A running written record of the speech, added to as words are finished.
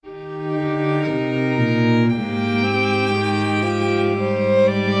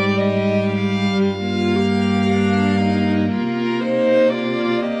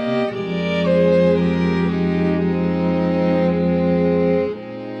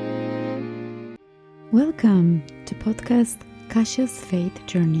Welcome to podcast Kasia's Faith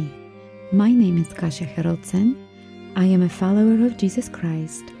Journey. My name is Kasia Herodsen. I am a follower of Jesus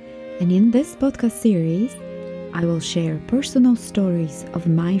Christ, and in this podcast series, I will share personal stories of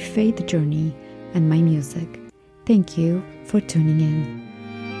my faith journey and my music. Thank you for tuning in.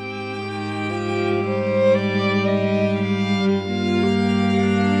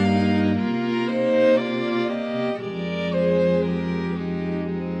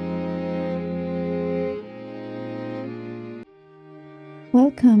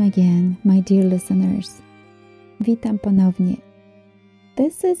 Welcome again, my dear listeners. Witam ponownie.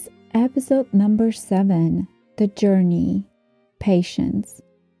 This is episode number 7, The Journey, Patience.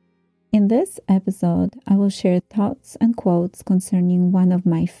 In this episode, I will share thoughts and quotes concerning one of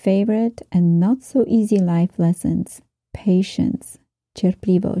my favorite and not so easy life lessons, patience,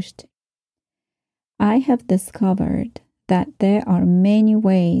 cierpliwość. I have discovered that there are many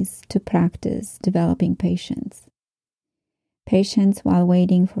ways to practice developing patience. Patience while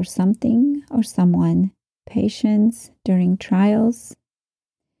waiting for something or someone, patience during trials,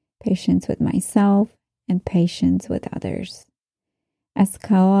 patience with myself, and patience with others. As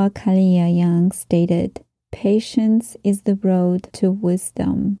Kaoa Kalia Young stated, patience is the road to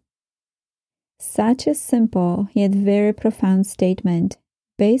wisdom. Such a simple yet very profound statement.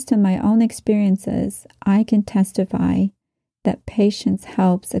 Based on my own experiences, I can testify that patience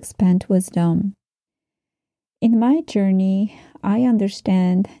helps expand wisdom. In my journey, I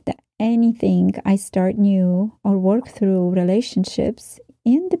understand that anything I start new or work through relationships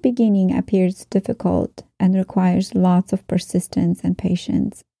in the beginning appears difficult and requires lots of persistence and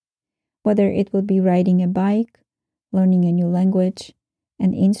patience. Whether it will be riding a bike, learning a new language,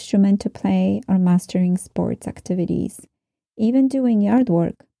 an instrument to play, or mastering sports activities. Even doing yard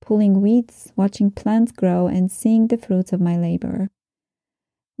work, pulling weeds, watching plants grow, and seeing the fruits of my labor.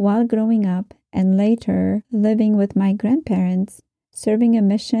 While growing up, and later living with my grandparents, serving a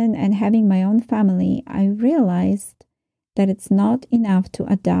mission and having my own family, I realized that it's not enough to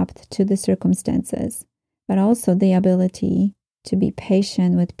adapt to the circumstances, but also the ability to be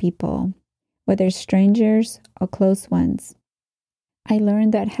patient with people, whether strangers or close ones. I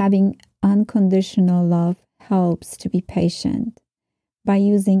learned that having unconditional love helps to be patient by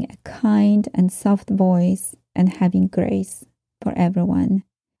using a kind and soft voice and having grace for everyone.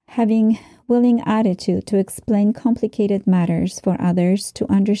 Having willing attitude to explain complicated matters for others to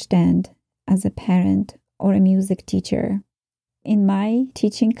understand as a parent or a music teacher. In my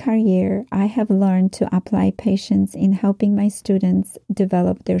teaching career, I have learned to apply patience in helping my students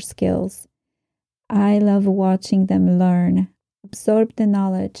develop their skills. I love watching them learn, absorb the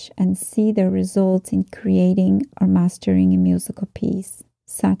knowledge, and see the results in creating or mastering a musical piece.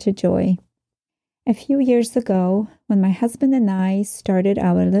 Such a joy. A few years ago, when my husband and I started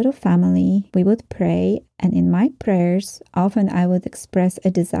our little family, we would pray, and in my prayers, often I would express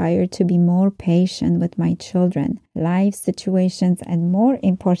a desire to be more patient with my children, life situations, and more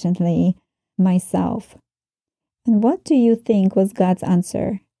importantly, myself. And what do you think was God's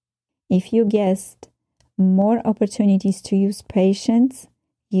answer? If you guessed more opportunities to use patience,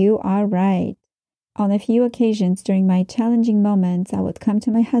 you are right. On a few occasions during my challenging moments, I would come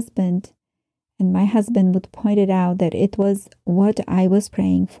to my husband, and my husband would point it out that it was what I was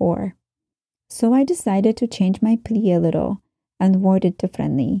praying for. So I decided to change my plea a little and word it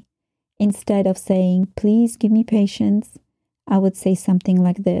differently. Instead of saying, "Please give me patience," I would say something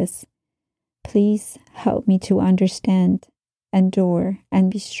like this: "Please help me to understand, endure, and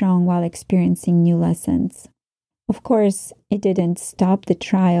be strong while experiencing new lessons." Of course, it didn't stop the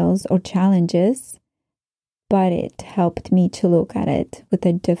trials or challenges, but it helped me to look at it with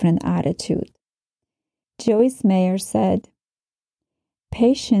a different attitude. Joyce Meyer said,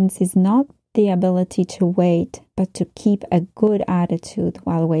 "Patience is not the ability to wait, but to keep a good attitude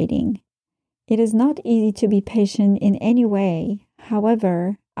while waiting." It is not easy to be patient in any way.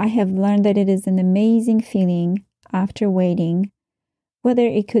 However, I have learned that it is an amazing feeling after waiting, whether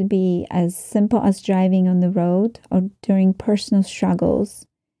it could be as simple as driving on the road or during personal struggles,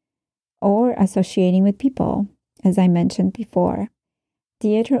 or associating with people, as I mentioned before.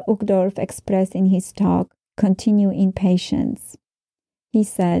 Dieter Uchtdorf expressed in his talk, "Continue in Patience." He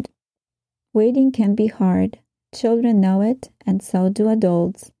said, "Waiting can be hard. Children know it, and so do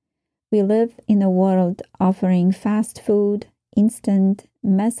adults. We live in a world offering fast food, instant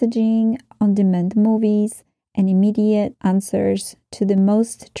messaging, on-demand movies, and immediate answers to the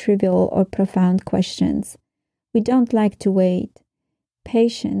most trivial or profound questions. We don't like to wait.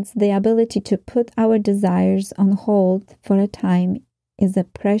 Patience, the ability to put our desires on hold for a time, is a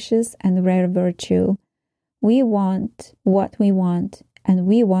precious and rare virtue. We want what we want, and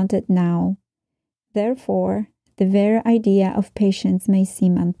we want it now. Therefore, the very idea of patience may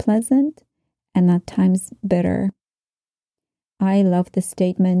seem unpleasant and at times bitter. I love this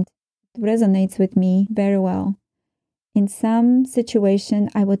statement. It resonates with me very well. In some situation,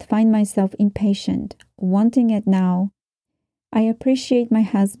 I would find myself impatient, wanting it now. I appreciate my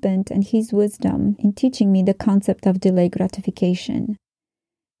husband and his wisdom in teaching me the concept of delayed gratification.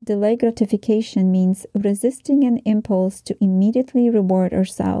 Delayed gratification means resisting an impulse to immediately reward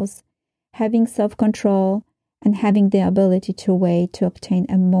ourselves, having self-control, and having the ability to wait to obtain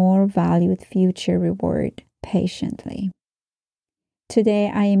a more valued future reward patiently.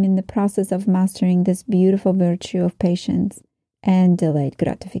 Today, I am in the process of mastering this beautiful virtue of patience and delayed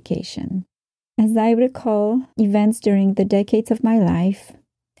gratification. As I recall events during the decades of my life,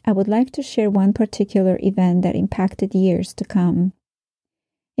 I would like to share one particular event that impacted years to come.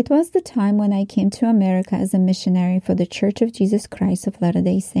 It was the time when I came to America as a missionary for the Church of Jesus Christ of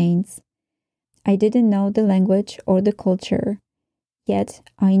Latter-day Saints. I didn't know the language or the culture, yet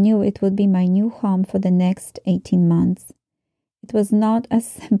I knew it would be my new home for the next 18 months. It was not as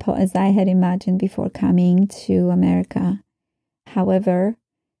simple as I had imagined before coming to America. However,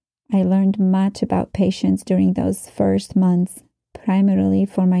 I learned much about patience during those first months, primarily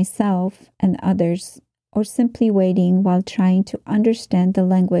for myself and others, or simply waiting while trying to understand the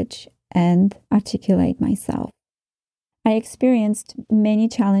language and articulate myself. I experienced many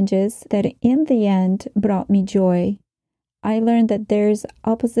challenges that in the end brought me joy. I learned that there's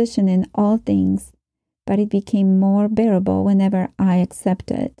opposition in all things, but it became more bearable whenever I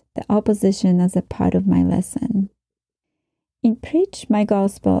accepted the opposition as a part of my lesson. In Preach My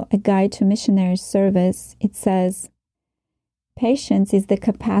Gospel, a guide to missionary service, it says, patience is the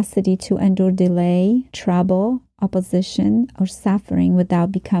capacity to endure delay, trouble, opposition, or suffering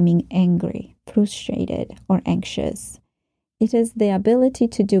without becoming angry, frustrated, or anxious. It is the ability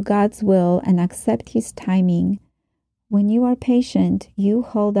to do God's will and accept His timing. When you are patient, you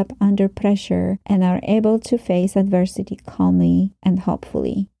hold up under pressure and are able to face adversity calmly and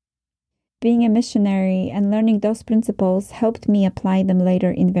hopefully. Being a missionary and learning those principles helped me apply them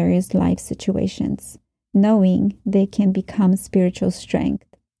later in various life situations, knowing they can become spiritual strength.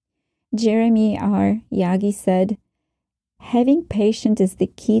 Jeremy R. Yagi said, "Having patience is the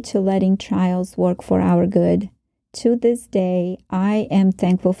key to letting trials work for our good." To this day, I am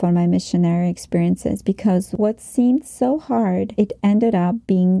thankful for my missionary experiences because what seemed so hard, it ended up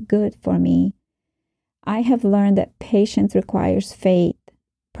being good for me. I have learned that patience requires faith,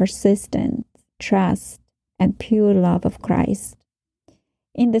 persistence, trust, and pure love of Christ.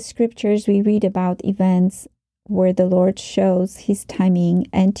 In the scriptures, we read about events where the Lord shows His timing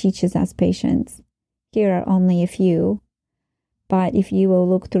and teaches us patience. Here are only a few. But if you will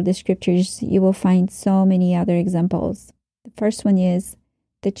look through the scriptures, you will find so many other examples. The first one is,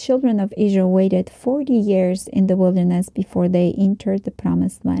 the children of Israel waited 40 years in the wilderness before they entered the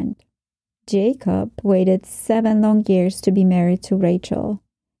promised land. Jacob waited 7 long years to be married to Rachel.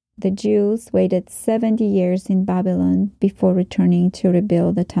 The Jews waited 70 years in Babylon before returning to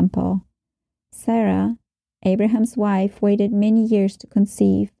rebuild the temple. Sarah, Abraham's wife, waited many years to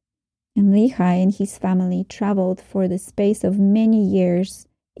conceive. And Lehi and his family traveled for the space of many years,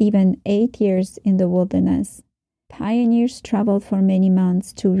 even 8 years in the wilderness. Pioneers traveled for many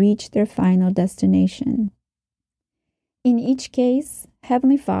months to reach their final destination. In each case,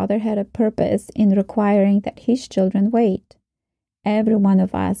 Heavenly Father had a purpose in requiring that His children wait. Every one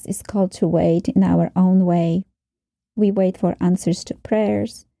of us is called to wait in our own way. We wait for answers to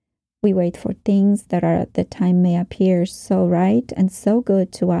prayers. We wait for things that are at the time may appear so right and so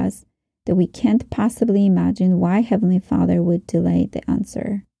good to us that we can't possibly imagine why Heavenly Father would delay the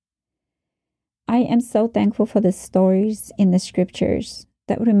answer. I am so thankful for the stories in the scriptures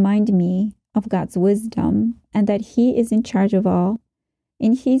that remind me of God's wisdom and that He is in charge of all.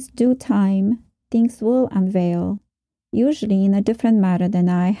 In His due time, things will unveil, usually in a different manner than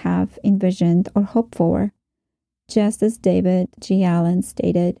I have envisioned or hoped for. Just as David G. Allen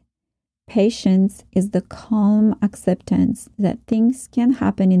stated, patience is the calm acceptance that things can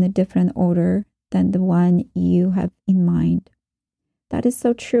happen in a different order than the one you have in mind. That is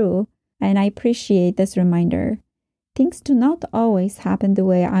so true, and I appreciate this reminder. Things do not always happen the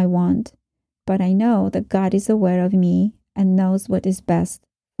way I want, but I know that God is aware of me and knows what is best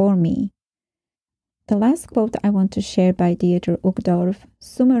for me. The last quote I want to share by Dieter Uchtdorf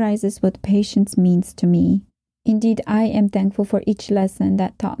summarizes what patience means to me. Indeed, I am thankful for each lesson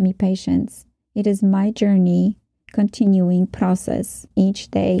that taught me patience. It is my journey, continuing process each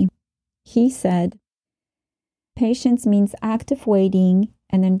day. He said, patience means active waiting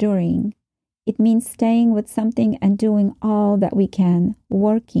and enduring. It means staying with something and doing all that we can,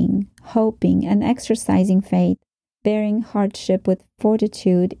 working, hoping and exercising faith, bearing hardship with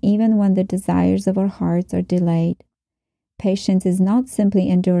fortitude even when the desires of our hearts are delayed. Patience is not simply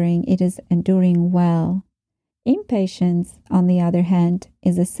enduring, it is enduring well. Impatience, on the other hand,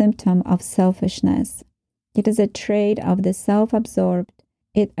 is a symptom of selfishness. It is a trait of the self-absorbed.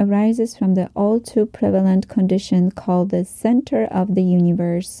 It arises from the all too prevalent condition called the center of the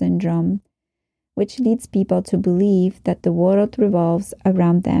universe syndrome, which leads people to believe that the world revolves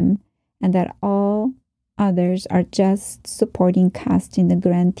around them and that all others are just supporting cast in the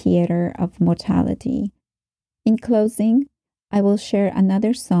grand theater of mortality. In closing, I will share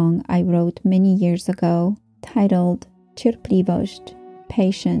another song I wrote many years ago titled Cierpliwość,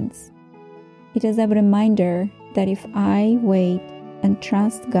 Patience. It is a reminder that if I wait and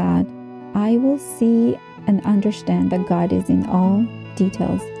trust God, I will see and understand that God is in all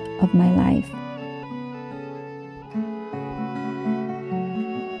details of my life.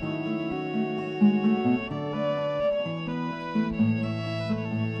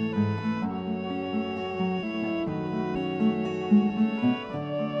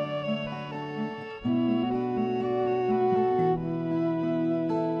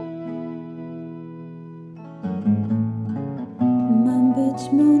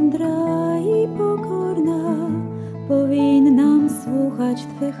 Być mądra i pokorna, powinnam słuchać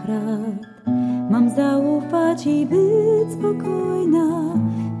Twych rad. Mam zaufać i być spokojna,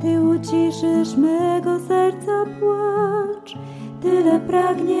 Ty uciszysz mego serca płacz. Tyle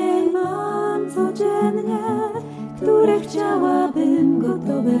pragnień mam codziennie, które chciałabym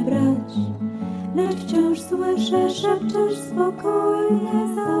gotowe brać. Lecz wciąż słyszę, szepczesz spokojnie,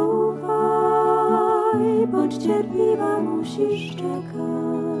 zaufaj, bądź cierpliwa, musisz czekać.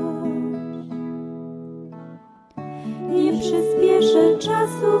 Nie przyspieszę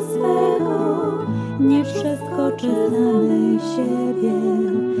czasu swego, nie przeskoczę samej siebie,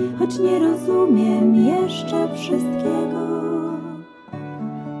 choć nie rozumiem jeszcze wszystkiego.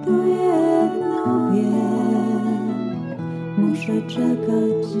 To jedno wiem, muszę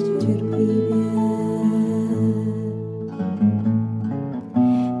czekać cierpliwie.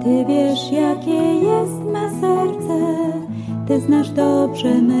 Ty wiesz, jakie jest me serce, Ty znasz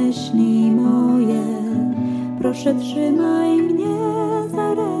dobrze myśli moje. Proszę, trzymaj mnie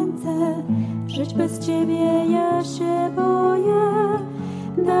za ręce, żyć bez Ciebie ja się boję.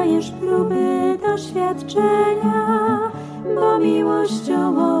 Dajesz próby doświadczenia, bo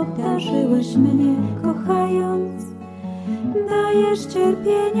miłością obdarzyłeś mnie, kochając. Dajesz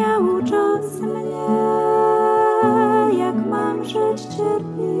cierpienia, ucząc mnie, jak mam żyć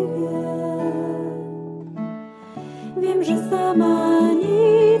cierpliwie. Wiem, że sama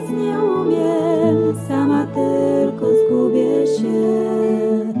nic nie umiem, sama tylko zgubię się.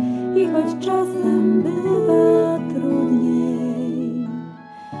 I choć czasem bywa trudniej,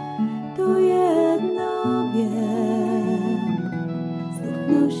 to jedno wiem, z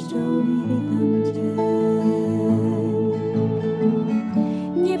pewnością witam Cię.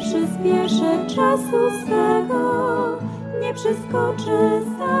 Nie przyspieszę czasu swego, nie przeskoczę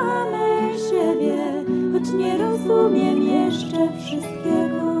samej siebie, choć nie rozumiem jeszcze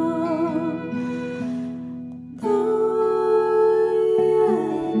wszystkiego. To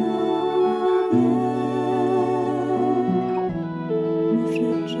jedno wiem,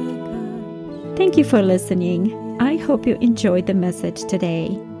 muszę czekać. Thank you for listening. I hope you enjoyed the message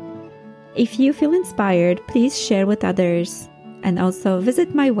today. If you feel inspired, please share with others. And also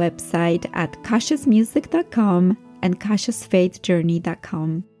visit my website at kasiusmusic.com and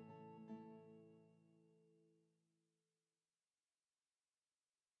kasiusfaithjourney.com.